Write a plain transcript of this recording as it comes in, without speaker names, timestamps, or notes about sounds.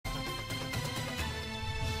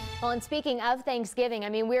Well, and speaking of Thanksgiving, I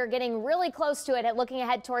mean, we're getting really close to it. Looking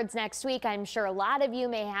ahead towards next week, I'm sure a lot of you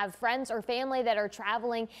may have friends or family that are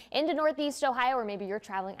traveling into Northeast Ohio, or maybe you're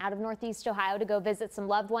traveling out of Northeast Ohio to go visit some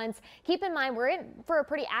loved ones. Keep in mind, we're in for a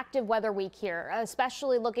pretty active weather week here,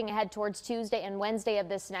 especially looking ahead towards Tuesday and Wednesday of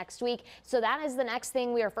this next week. So that is the next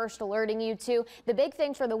thing we are first alerting you to. The big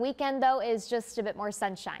thing for the weekend, though, is just a bit more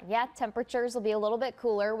sunshine. Yeah, temperatures will be a little bit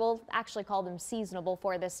cooler. We'll actually call them seasonable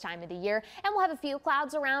for this time of the year, and we'll have a few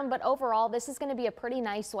clouds around. But overall, this is going to be a pretty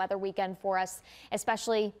nice weather weekend for us,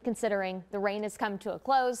 especially considering the rain has come to a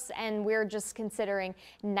close and we're just considering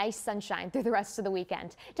nice sunshine through the rest of the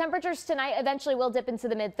weekend. Temperatures tonight eventually will dip into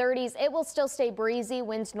the mid-30s. It will still stay breezy,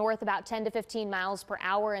 winds north about 10 to 15 miles per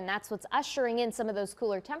hour, and that's what's ushering in some of those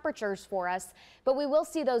cooler temperatures for us. But we will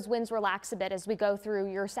see those winds relax a bit as we go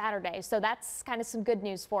through your Saturday, so that's kind of some good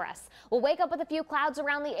news for us. We'll wake up with a few clouds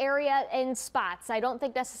around the area in spots. I don't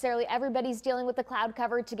think necessarily everybody's dealing with the cloud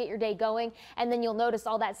cover to get your day going, and then you'll notice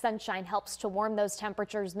all that sunshine helps to warm those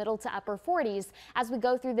temperatures middle to upper 40s as we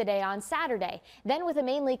go through the day on Saturday. Then with a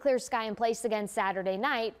mainly clear sky in place again Saturday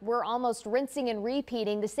night, we're almost rinsing and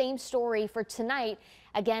repeating the same story for tonight.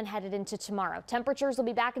 Again, headed into tomorrow. Temperatures will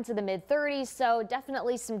be back into the mid-30s, so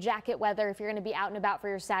definitely some jacket weather if you're going to be out and about for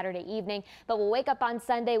your Saturday evening. But we'll wake up on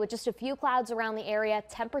Sunday with just a few clouds around the area,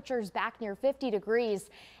 temperatures back near 50 degrees,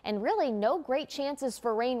 and really no great chances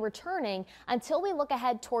for rain returning until we look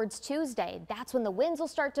ahead towards Tuesday. That's when the winds will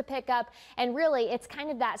start to pick up, and really it's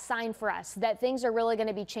kind of that sign for us that things are really going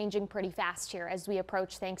to be changing pretty fast here as we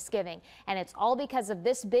approach Thanksgiving. And it's all because of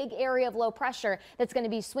this big area of low pressure that's going to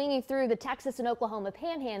be swinging through the Texas and Oklahoma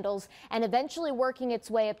panhandles and eventually working its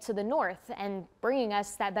way up to the north and bringing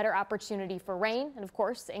us that better opportunity for rain and, of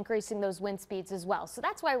course, increasing those wind speeds as well. So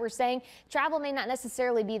that's why we're saying travel may not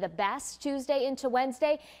necessarily be the best Tuesday into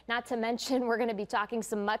Wednesday, not to mention we're going to be talking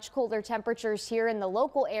some much colder temperatures here in the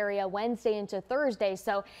local area Wednesday into Thursday.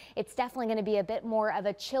 So it's definitely going to be a bit more of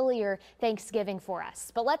a chillier Thanksgiving for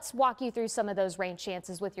us. But let's walk you through some of those rain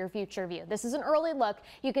chances with your future view. This is an early look.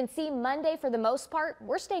 You can see Monday for the most part,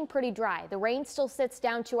 we're staying pretty dry. The rain still sits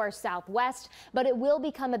down to our southwest, but it will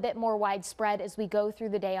become a bit more widespread as we go through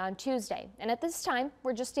the day on Tuesday. And at this time,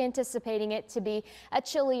 we're just anticipating it to be a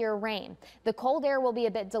chillier rain. The cold air will be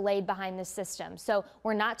a bit delayed behind this system, so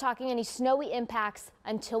we're not talking any snowy impacts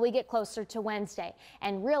until we get closer to Wednesday.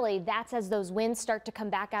 And really, that's as those winds start to come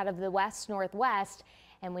back out of the west northwest.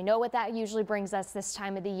 And we know what that usually brings us this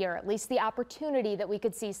time of the year, at least the opportunity that we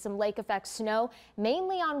could see some lake effect snow,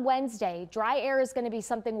 mainly on Wednesday. Dry air is going to be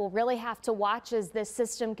something we'll really have to watch as this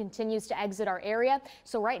system continues to exit our area.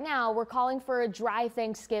 So right now we're calling for a dry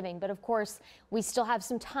Thanksgiving. But of course, we still have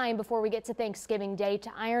some time before we get to Thanksgiving Day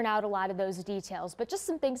to iron out a lot of those details. But just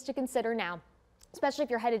some things to consider now. Especially if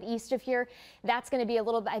you're headed east of here, that's going to be a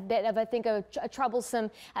little bit of, I think, a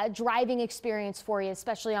troublesome driving experience for you,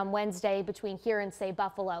 especially on Wednesday between here and, say,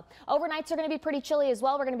 Buffalo. Overnights are going to be pretty chilly as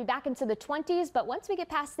well. We're going to be back into the 20s, but once we get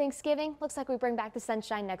past Thanksgiving, looks like we bring back the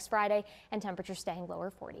sunshine next Friday and temperatures staying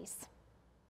lower 40s.